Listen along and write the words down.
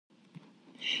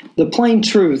The plain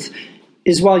truth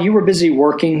is while you were busy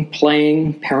working,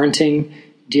 playing, parenting,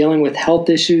 dealing with health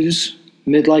issues,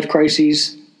 midlife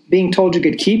crises, being told you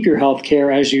could keep your health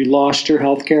care as you lost your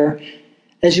health care,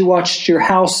 as you watched your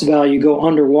house value go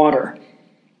underwater,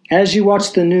 as you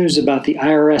watched the news about the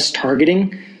IRS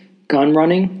targeting, gun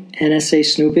running, NSA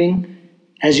snooping,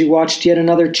 as you watched yet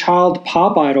another child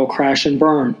pop idol crash and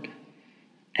burn,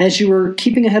 as you were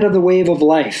keeping ahead of the wave of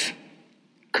life,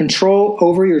 control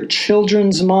over your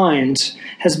children's minds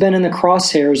has been in the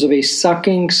crosshairs of a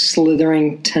sucking,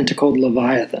 slithering, tentacled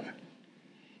leviathan.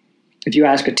 If you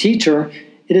ask a teacher,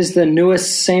 it is the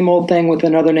newest same old thing with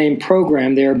another name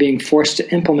program they are being forced to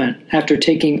implement after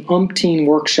taking umpteen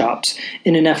workshops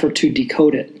in an effort to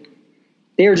decode it.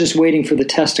 They are just waiting for the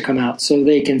test to come out so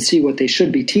they can see what they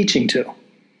should be teaching to.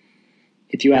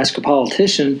 If you ask a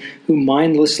politician who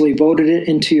mindlessly voted it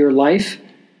into your life,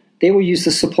 they will use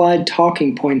the supplied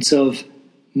talking points of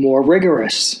more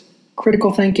rigorous,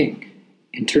 critical thinking,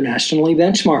 internationally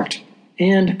benchmarked,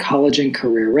 and college and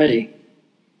career ready.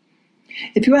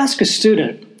 If you ask a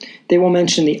student, they will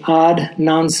mention the odd,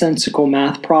 nonsensical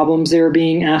math problems they are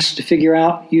being asked to figure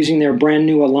out using their brand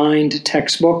new aligned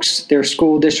textbooks their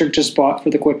school district just bought for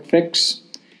the quick fix.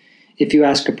 If you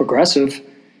ask a progressive,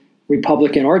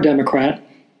 Republican or Democrat,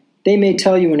 they may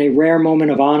tell you in a rare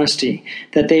moment of honesty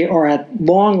that they are at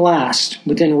long last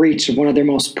within reach of one of their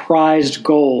most prized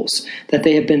goals that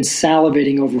they have been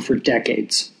salivating over for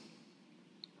decades.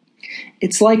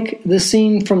 It's like the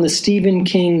scene from the Stephen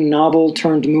King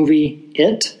novel-turned-movie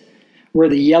It, where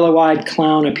the yellow-eyed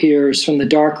clown appears from the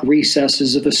dark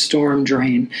recesses of a storm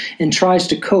drain and tries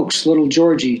to coax little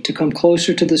Georgie to come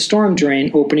closer to the storm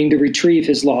drain opening to retrieve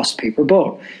his lost paper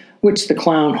boat, which the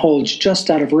clown holds just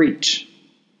out of reach.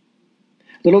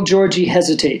 Little Georgie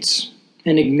hesitates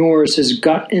and ignores his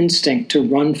gut instinct to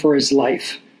run for his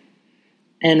life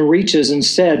and reaches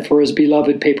instead for his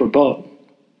beloved paper boat.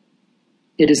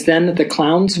 It is then that the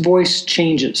clown's voice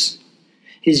changes.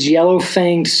 His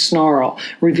yellow-fanged snarl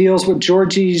reveals what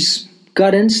Georgie's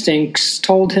gut instincts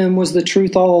told him was the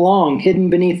truth all along,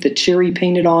 hidden beneath the cheery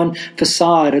painted-on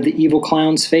facade of the evil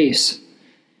clown's face.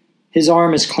 His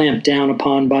arm is clamped down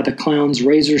upon by the clown's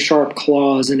razor-sharp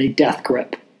claws in a death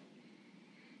grip.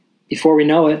 Before we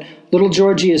know it, little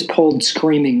Georgie is pulled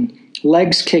screaming,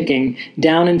 legs kicking,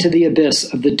 down into the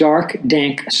abyss of the dark,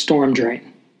 dank storm drain.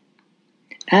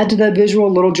 Add to that visual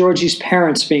little Georgie's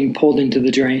parents being pulled into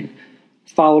the drain,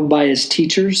 followed by his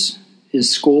teachers, his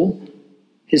school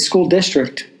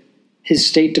district, his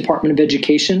state Department of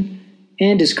Education,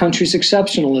 and his country's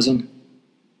exceptionalism.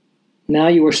 Now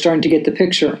you are starting to get the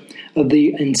picture of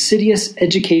the insidious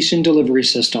education delivery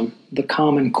system, the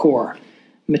Common Core,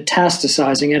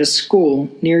 metastasizing at a school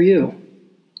near you.